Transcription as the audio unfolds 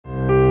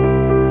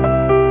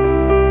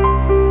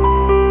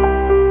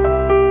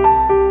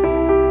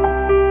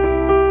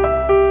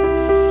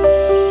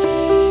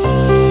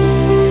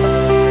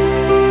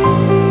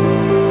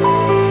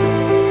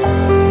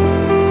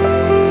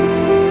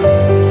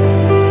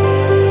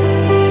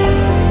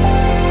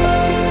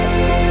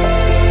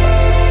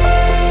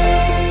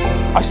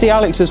see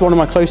Alex as one of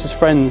my closest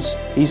friends.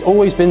 He's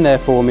always been there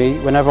for me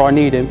whenever I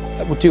need him.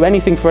 Would do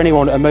anything for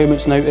anyone at a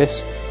moment's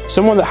notice.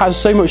 Someone that has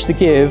so much to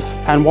give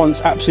and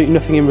wants absolutely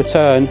nothing in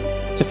return.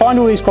 To find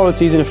all these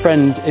qualities in a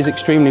friend is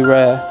extremely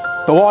rare.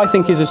 But what I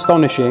think is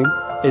astonishing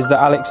is that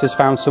Alex has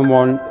found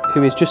someone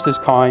who is just as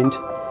kind,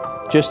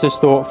 just as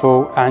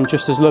thoughtful and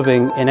just as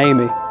loving in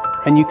Aimee.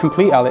 And you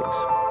complete Alex.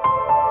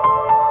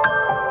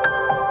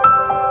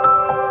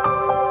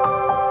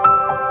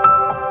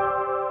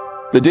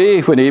 The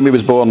day when Aimee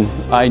was born,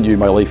 I knew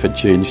my life had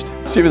changed.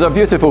 She was a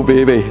beautiful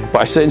baby,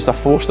 but I sensed a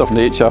force of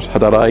nature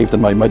had arrived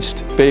in my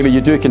midst. But Aimee, you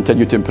do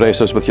continue to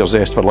impress us with your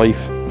zest for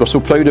life. We're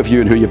so proud of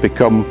you and who you've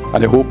become,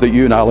 and I hope that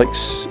you and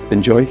Alex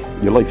enjoy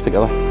your life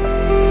together.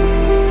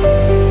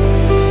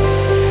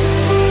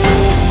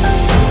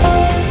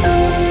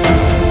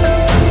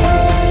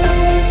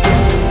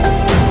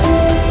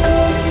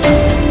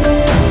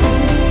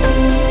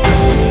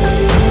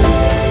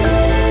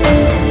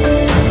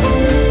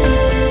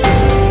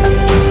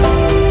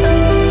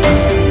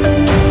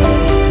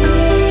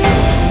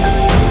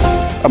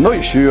 I'm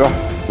not sure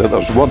that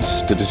there's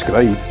words to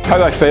describe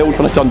how I felt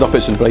when I turned up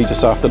at St Bride's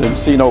this afternoon,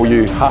 seeing all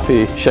you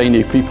happy,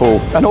 shiny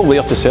people and all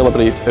there to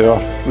celebrate our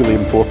really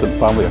important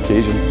family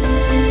occasion.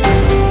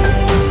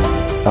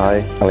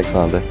 I,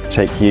 Alexander,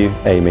 take you,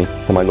 Aimee,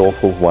 for my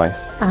lawful wife.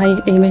 I,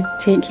 Aimee,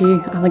 take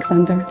you,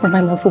 Alexander, for my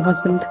lawful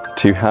husband.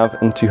 To have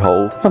and to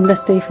hold. From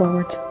this day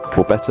forward.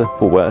 For better,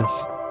 for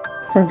worse.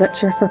 For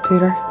richer, for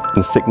poorer.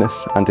 In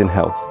sickness and in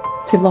health.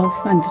 To love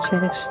and to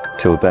cherish.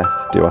 Till death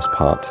do us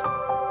part.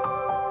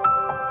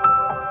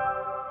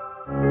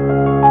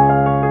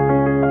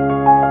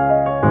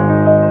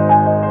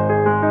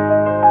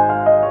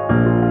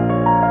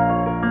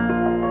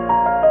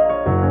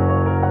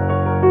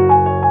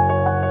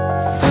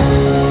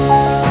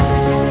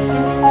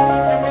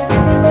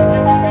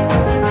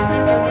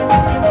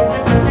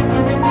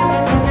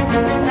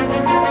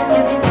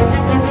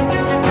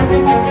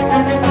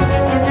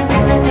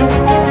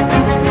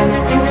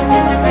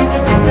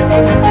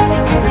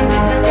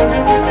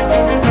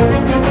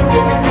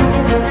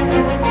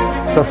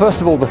 So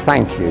first of all, the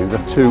thank you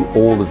to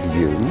all of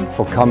you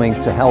for coming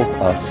to help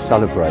us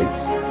celebrate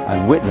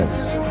and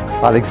witness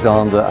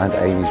Alexander and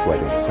Aimee's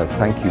wedding. So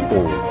thank you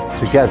all,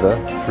 together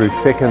through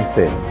thick and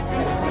thin.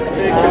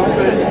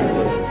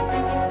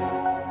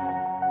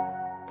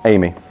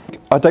 Aimee,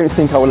 I don't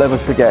think I will ever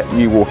forget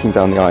you walking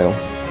down the aisle.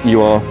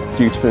 You are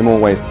beautiful in more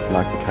ways than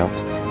I can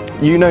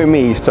count. You know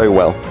me so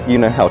well. You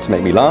know how to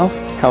make me laugh,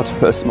 how to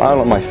put a smile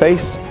on my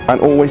face, and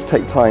always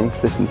take time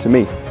to listen to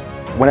me.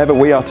 Whenever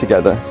we are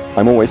together,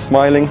 I'm always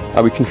smiling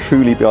and we can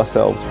truly be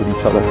ourselves with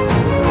each other.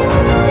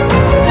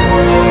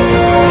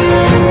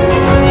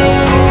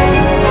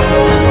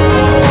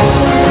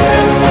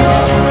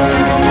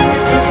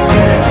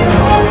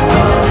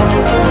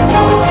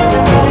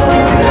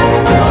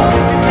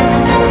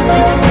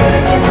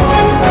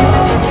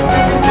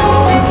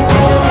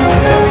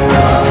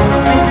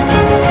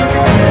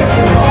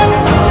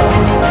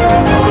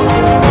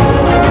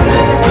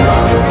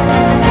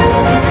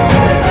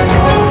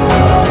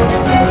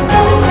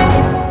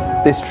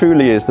 This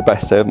truly is the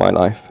best day of my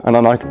life, and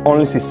I can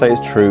honestly say it's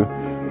true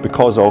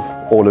because of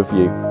all of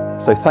you.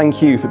 So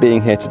thank you for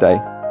being here today.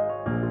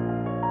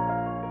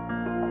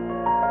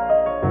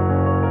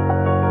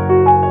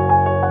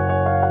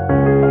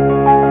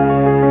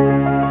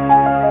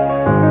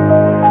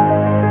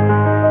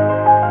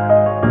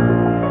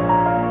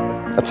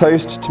 A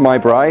toast to my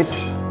bride,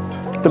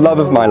 the love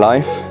of my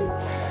life,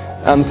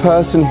 and the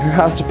person who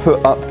has to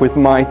put up with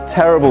my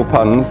terrible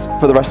puns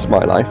for the rest of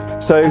my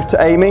life. So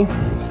to Aimee,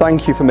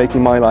 thank you for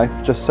making my life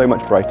just so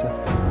much brighter.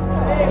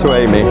 To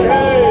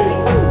Aimee.